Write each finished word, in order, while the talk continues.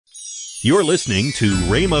You're listening to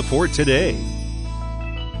Rhema for Today.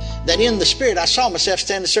 That in the Spirit, I saw myself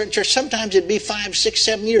stand in a certain church. Sometimes it'd be 5, 6,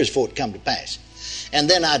 7 years before it come to pass. And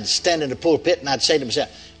then I'd stand in the pulpit and I'd say to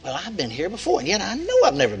myself, well, I've been here before, and yet I know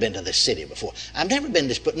I've never been to this city before. I've never been to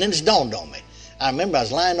this, and then it's dawned on me. I remember I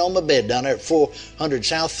was lying on my bed down there at 400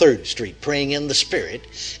 South 3rd Street praying in the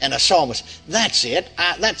Spirit, and I saw myself, that's it.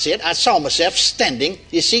 I saw myself standing,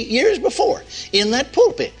 you see, years before in that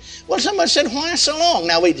pulpit. Well, somebody said, why so long?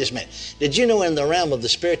 Now, wait just a minute. Did you know in the realm of the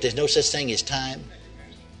Spirit there's no such thing as time?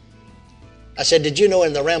 I said, did you know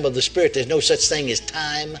in the realm of the Spirit there's no such thing as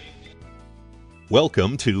time?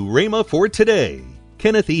 Welcome to Rhema for Today.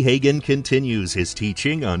 Kenneth E. Hagin continues his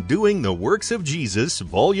teaching on Doing the Works of Jesus,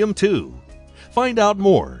 Volume 2. Find out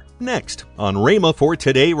more next on Rhema for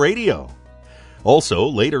Today Radio. Also,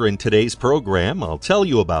 later in today's program, I'll tell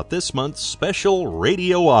you about this month's special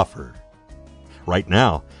radio offer. Right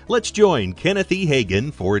now, let's join Kenneth E.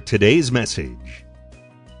 Hagin for today's message.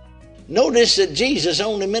 Notice that Jesus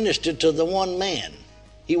only ministered to the one man.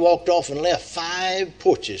 He walked off and left 5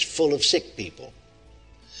 porches full of sick people.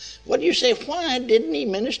 What do you say? Why didn't he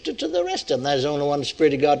minister to the rest of them? That's the only one the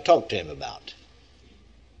Spirit of God talked to him about.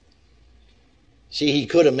 See, he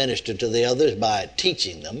could have ministered to the others by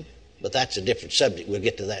teaching them, but that's a different subject. We'll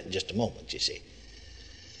get to that in just a moment, you see.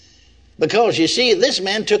 Because, you see, this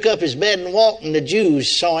man took up his bed and walked, and the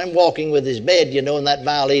Jews saw him walking with his bed, and that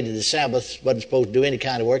violated the Sabbath. Wasn't supposed to do any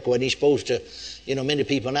kind of work. Wasn't he supposed to, many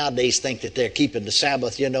people nowadays think that they're keeping the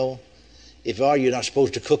Sabbath, If you are, you're not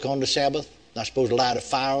supposed to cook on the Sabbath. Not supposed to light a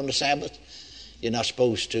fire on the Sabbath. You're not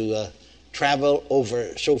supposed to travel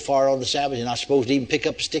over so far on the Sabbath. You're not supposed to even pick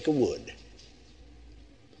up a stick of wood.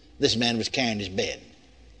 This man was carrying his bed.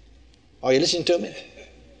 Are you listening to me?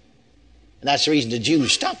 And that's the reason the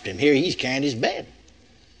Jews stopped him. Here he's carrying his bed.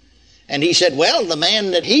 And he said, well, the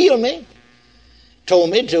man that healed me told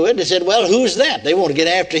me to it. They said, well, who's that? They want to get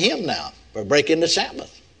after him now for breaking the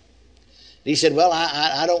Sabbath. He said, well,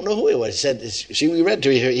 I don't know who he was. He said, see, we read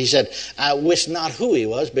to you. He said, I wist not who he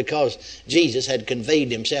was because Jesus had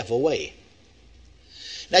conveyed himself away.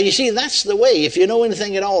 Now, you see, that's the way. If you know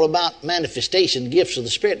anything at all about manifestation, gifts of the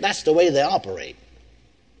Spirit, that's the way they operate.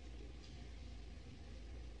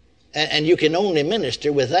 And you can only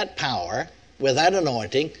minister with that power, with that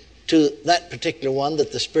anointing, to that particular one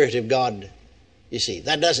that the Spirit of God, you see.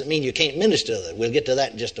 That doesn't mean you can't minister to them. We'll get to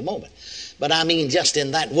that in just a moment. But I mean just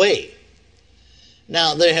in that way.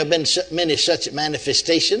 Now, there have been many such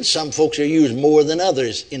manifestations. Some folks are used more than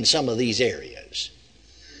others in some of these areas.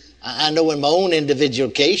 I know in my own individual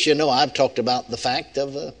case, I've talked about the fact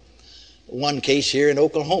of one case here in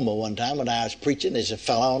Oklahoma one time when I was preaching. There's a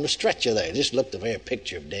fellow on a stretcher there. Just looked the very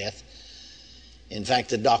picture of death. In fact,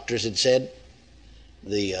 the doctors had said,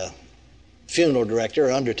 the funeral director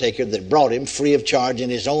or undertaker that brought him free of charge in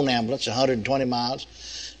his own ambulance, 120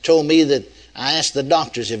 miles, told me that I asked the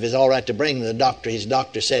doctors if it's all right to bring him to the doctor. His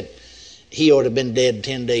doctor said he ought to have been dead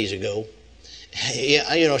 10 days ago.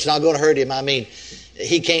 It's not going to hurt him. I mean,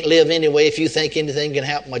 he can't live anyway. If you think anything can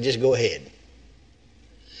happen, well, just go ahead.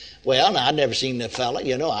 Well, now, I'd never seen that fella.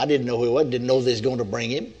 I didn't know who he was. Didn't know they was going to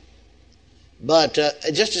bring him. But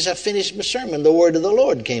just as I finished my sermon, the word of the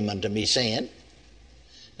Lord came unto me saying,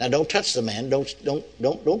 now don't touch the man.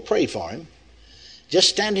 Don't pray for him. Just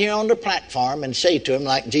stand here on the platform and say to him,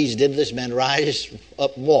 like Jesus did to this man, rise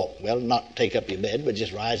up and walk. Well, not take up your bed, but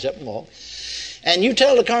just rise up and walk. And you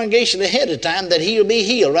tell the congregation ahead of time that he'll be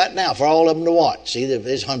healed right now for all of them to watch. See,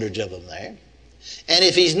 there's hundreds of them there. And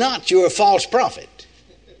if he's not, you're a false prophet.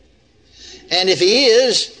 And if he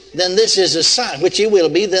is, then this is a sign, which he will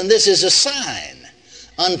be, then this is a sign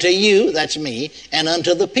unto you, that's me, and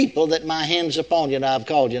unto the people that my hand's upon you, and I've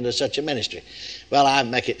called you into such a ministry. Well, I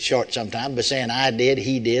make it short sometimes by saying I did,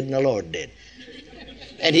 he did, and the Lord did.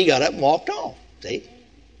 And he got up and walked off, see?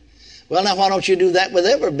 Well, now, why don't you do that with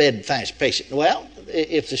every bedfast patient? Well,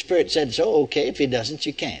 if the Spirit said so, okay. If he doesn't,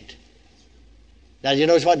 you can't. Now, you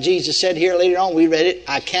notice what Jesus said here later on? We read it,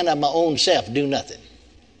 I can of my own self do nothing,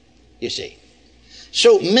 you see.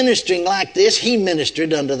 So ministering like this, he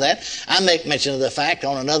ministered unto that. I make mention of the fact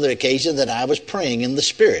on another occasion that I was praying in the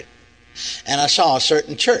Spirit. And I saw a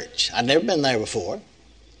certain church. I'd never been there before.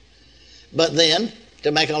 But then,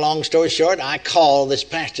 to make a long story short, I called this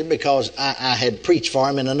pastor because I had preached for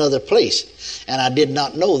him in another place. And I did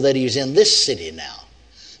not know that he was in this city now.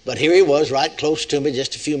 But here he was right close to me,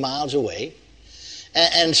 just a few miles away.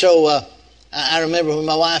 And so I remember when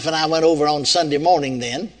my wife and I went over on Sunday morning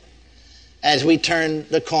then, as we turned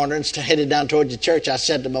the corner and headed down towards the church, I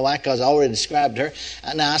said to my wife, because I already described her,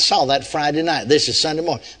 now I saw that Friday night. This is Sunday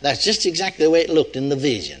morning. That's just exactly the way it looked in the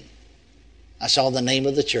vision. I saw the name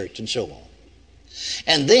of the church and so on.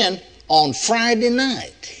 And then on Friday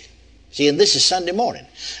night. See, and this is Sunday morning.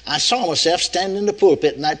 I saw myself standing in the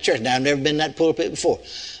pulpit in that church. Now, I've never been in that pulpit before.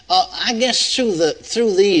 I guess through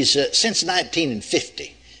these, since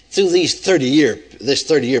 1950, through this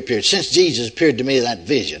 30-year period, since Jesus appeared to me in that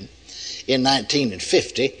vision in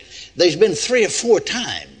 1950, there's been 3 or 4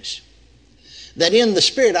 times that in the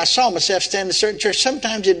Spirit I saw myself stand in a certain church.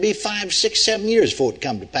 Sometimes it'd be 5, 6, 7 years before it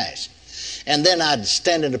come to pass. And then I'd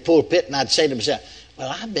stand in the pulpit and I'd say to myself,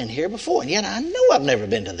 well, I've been here before, and yet I know I've never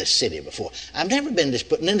been to this city before. I've never been to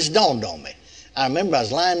this, and then it's dawned on me. I remember I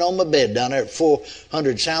was lying on my bed down there at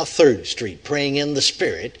 400 South 3rd Street praying in the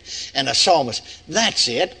Spirit, and I saw myself, that's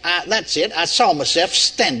it, I saw myself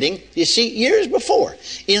standing, you see, years before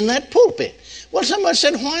in that pulpit. Well, somebody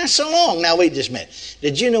said, why so long? Now, wait just a minute.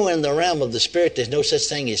 Did you know in the realm of the Spirit there's no such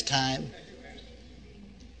thing as time?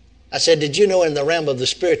 I said, did you know in the realm of the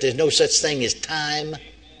Spirit there's no such thing as time?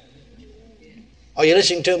 Are you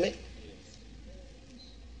listening to me?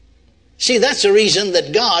 See, that's the reason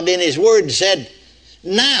that God in His Word said,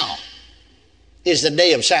 now is the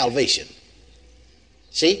day of salvation.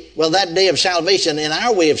 See? Well, that day of salvation in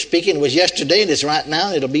our way of speaking was yesterday, and it's right now,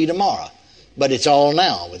 and it'll be tomorrow. But it's all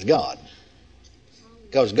now with God.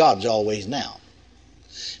 Because God's always now.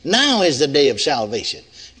 Now is the day of salvation.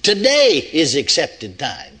 Today is accepted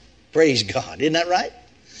time. Praise God. Isn't that right?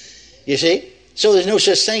 You see? So there's no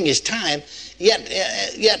such thing as time.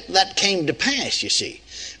 Yet that came to pass, you see.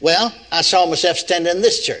 Well, I saw myself standing in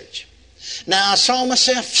this church. Now, I saw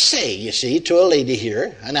myself say, you see, to a lady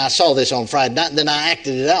here, and I saw this on Friday night, and then I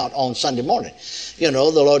acted it out on Sunday morning. You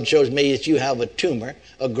know, the Lord shows me that you have a tumor,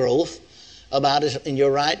 a growth, in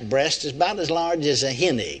your right breast, is about as large as a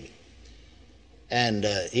hen egg. And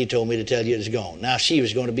He told me to tell you it's gone. Now, she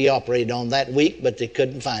was going to be operated on that week, but they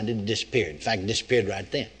couldn't find it. It disappeared. In fact, it disappeared right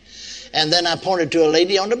then. And then I pointed to a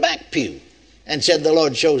lady on the back pew and said, the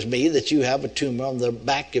Lord shows me that you have a tumor on the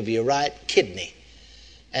back of your right kidney.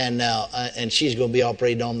 And she's going to be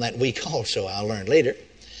operated on that week also, I'll learn later.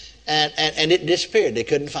 And it disappeared. They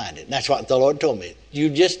couldn't find it. That's what the Lord told me. You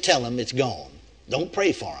just tell them it's gone. Don't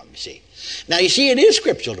pray for them, you see. Now, you see, it is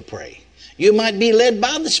scriptural to pray. You might be led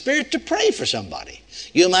by the Spirit to pray for somebody.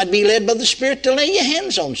 You might be led by the Spirit to lay your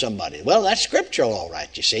hands on somebody. Well, that's scriptural, all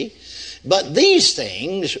right, you see. But these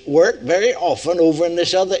things work very often over in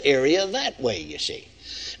this other area that way, you see.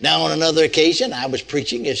 Now, on another occasion, I was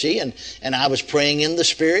preaching, you see, and I was praying in the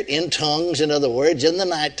Spirit, in tongues, in other words, in the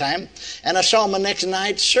nighttime, and I saw my next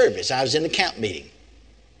night's service. I was in a camp meeting.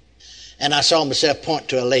 And I saw myself point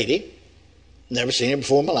to a lady, never seen her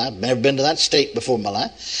before in my life, never been to that state before in my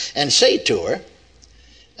life, and say to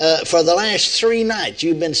her, for the last 3 nights,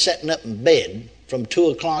 you've been sitting up in bed from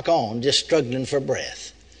 2 o'clock on, just struggling for breath.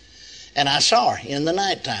 And I saw her in the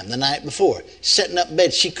nighttime, the night before, sitting up in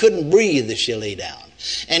bed. She couldn't breathe as she lay down.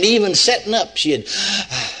 And even sitting up, she'd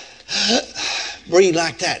breathe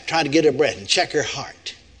like that, try to get her breath and check her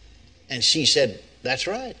heart. And she said, that's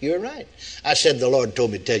right, you're right. I said, the Lord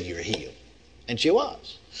told me to tell you you're healed. And she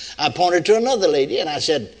was. I pointed to another lady and I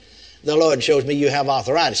said, the Lord shows me you have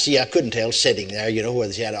arthritis. See, I couldn't tell sitting there, you know,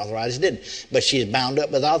 whether she had arthritis or didn't. But she's bound up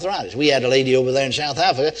with arthritis. We had a lady over there in South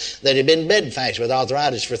Africa that had been bedfast with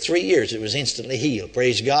arthritis for 3 years. It was instantly healed.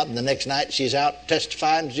 Praise God. And the next night she's out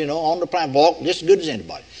testifying, you know, on the prime walk just as good as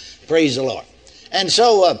anybody. Praise the Lord. And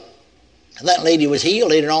so that lady was healed.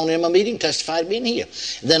 Later on in my meeting, testified being healed.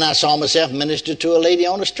 Then I saw myself minister to a lady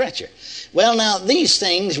on a stretcher. Well, now, these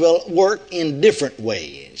things will work in different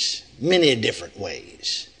ways, many different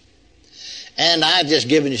ways. And I've just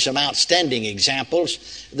given you some outstanding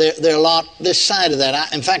examples. There are a lot this side of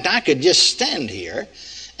that. In fact, I could just stand here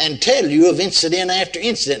and tell you of incident after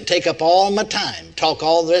incident and take up all my time, talk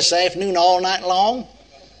all this afternoon, all night long,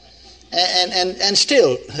 and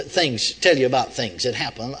still tell you about things that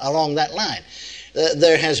happen along that line.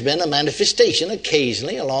 There has been a manifestation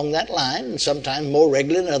occasionally along that line, and sometimes more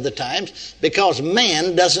regular than other times, because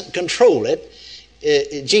man doesn't control it.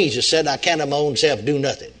 Jesus said, I can't of my own self do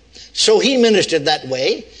nothing. So He ministered that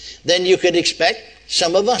way. Then you could expect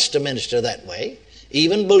some of us to minister that way.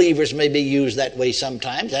 Even believers may be used that way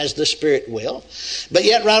sometimes, as the Spirit will. But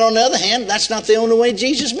yet, right on the other hand, that's not the only way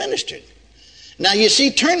Jesus ministered. Now, you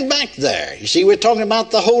see, turn back there. You see, we're talking about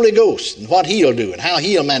the Holy Ghost and what He'll do and how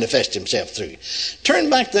He'll manifest Himself through you. Turn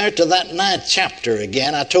back there to that 9th chapter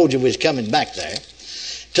again. I told you we was coming back there.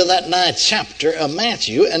 To that 9th chapter of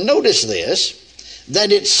Matthew. And notice this,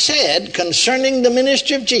 that it said concerning the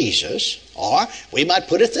ministry of Jesus, or we might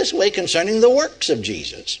put it this way, concerning the works of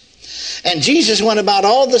Jesus. And Jesus went about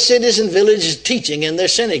all the cities and villages teaching in their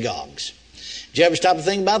synagogues. Did you ever stop to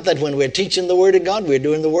think about that? When we're teaching the Word of God, we're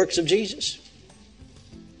doing the works of Jesus?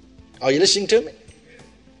 Are you listening to me?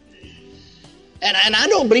 And I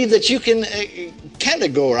don't believe that you can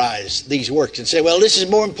categorize these works and say, well, this is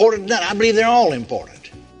more important than that. I believe they're all important.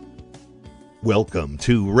 Welcome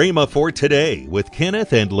to Rhema for Today with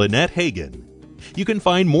Kenneth and Lynette Hagin. You can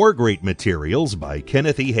find more great materials by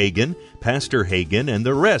Kenneth E. Hagin, Pastor Hagin, and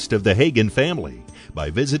the rest of the Hagin family by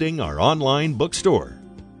visiting our online bookstore.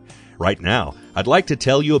 Right now, I'd like to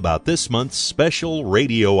tell you about this month's special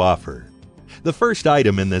radio offer. The first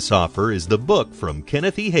item in this offer is the book from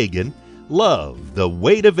Kenneth E. Hagin, Love, the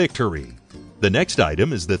Way to Victory. The next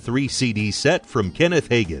item is the 3-CD set from Kenneth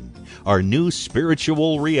Hagin, Our New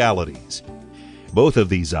Spiritual Realities. Both of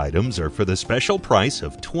these items are for the special price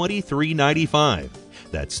of $23.95.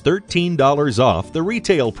 That's $13 off the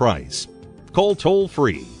retail price. Call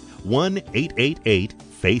toll-free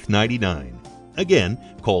 1-888-FAITH-99. Again,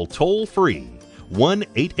 call toll-free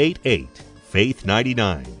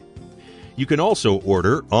 1-888-FAITH-99. You can also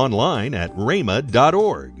order online at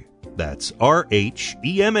rhema.org. That's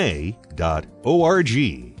rhema.org.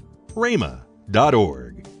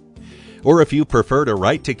 rhema.org. Or if you prefer to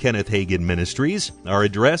write to Kenneth Hagin Ministries, our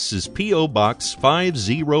address is P.O. Box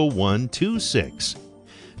 50126,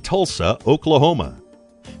 Tulsa, Oklahoma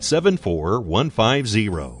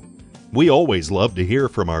 74150. We always love to hear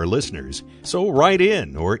from our listeners, so write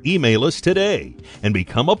in or email us today and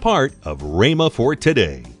become a part of Rhema for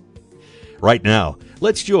Today. Right now,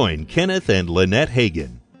 let's join Kenneth and Lynette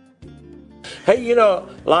Hagin. Hey, a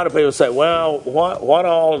lot of people say, well, what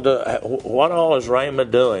all is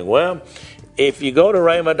Rhema doing? Well, if you go to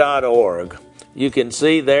rhema.org, you can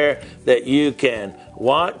see there that you can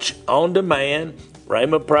watch on demand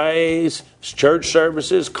Rhema Praise, church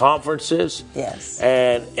services, conferences. Yes.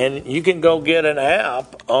 And you can go get an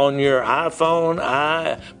app on your iPhone,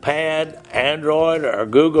 iPad, Android, or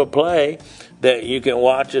Google Play that you can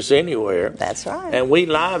watch us anywhere. That's right. And we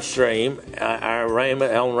live stream our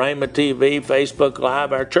Rhema on Rhema TV, Facebook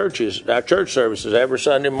Live, our church services every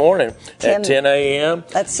Sunday morning at 10 a.m.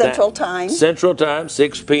 That's Central Time. Central Time,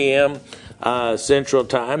 6 p.m. Central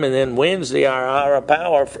Time, and then Wednesday our Hour of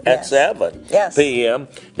Power at 7 p.m.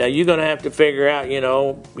 Now you're going to have to figure out,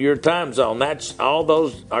 your time zone. That's all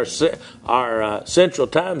those are our Central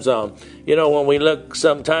Time zone. When we look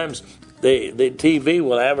sometimes. The TV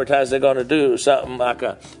will advertise they're going to do something like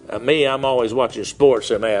I'm always watching sports.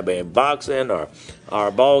 There may be boxing or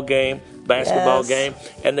a ball game, basketball game,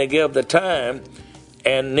 and they give the time,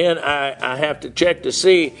 and then I have to check to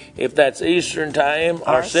see if that's Eastern Time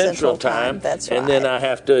or Central Time. That's right. And then I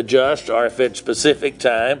have to adjust, or if it's Pacific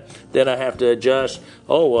Time, then I have to adjust.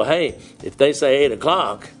 Oh, well, hey, if they say 8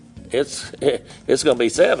 o'clock, it's going to be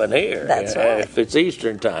 7 here. That's right. If it's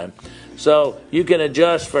Eastern Time. So you can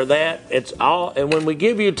adjust for that. It's all, and when we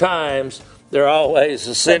give you times, they're always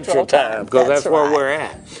a Central Time because that's where we're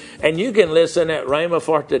at. And you can listen at Rhema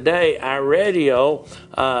for Today, our radio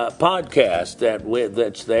podcast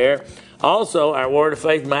that's there. Also, our Word of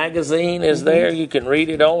Faith magazine is there. You can read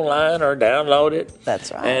it online or download it.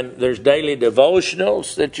 That's right. And there's daily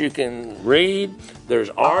devotionals that you can read.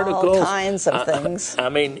 There's articles. All kinds of things.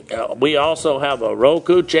 We also have a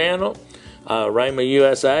Roku channel. Rhema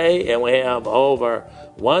USA, and we have over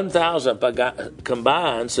 1,000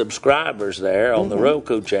 combined subscribers there on the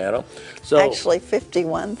Roku channel. So actually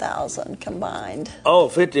 51,000 combined. Oh,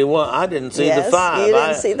 51. I didn't see the 5. You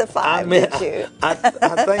didn't see the 5, did you? I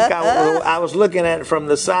think I was looking at it from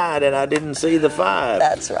the side and I didn't see the 5.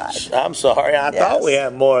 That's right. I'm sorry. I thought we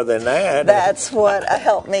had more than that. That's what a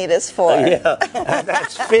helpmeet is for. Yeah,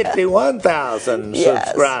 that's 51,000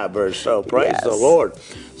 subscribers. So praise the Lord.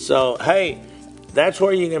 So, hey, that's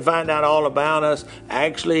where you can find out all about us.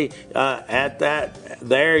 Actually,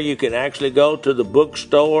 there you can actually go to the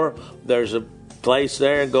bookstore. There's a place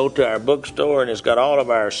there and go to our bookstore, and it's got all of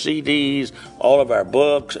our CDs, all of our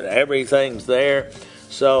books, and everything's there.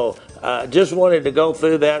 So, just wanted to go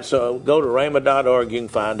through that. So, go to rhema.org. You can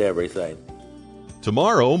find everything.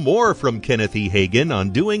 Tomorrow, more from Kenneth E. Hagin on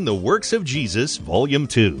Doing the Works of Jesus, Volume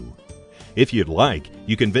 2. If you'd like,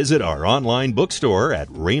 you can visit our online bookstore at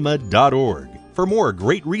rhema.org for more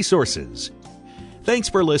great resources. Thanks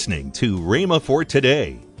for listening to Rhema for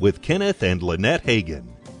Today with Kenneth and Lynette Hagin.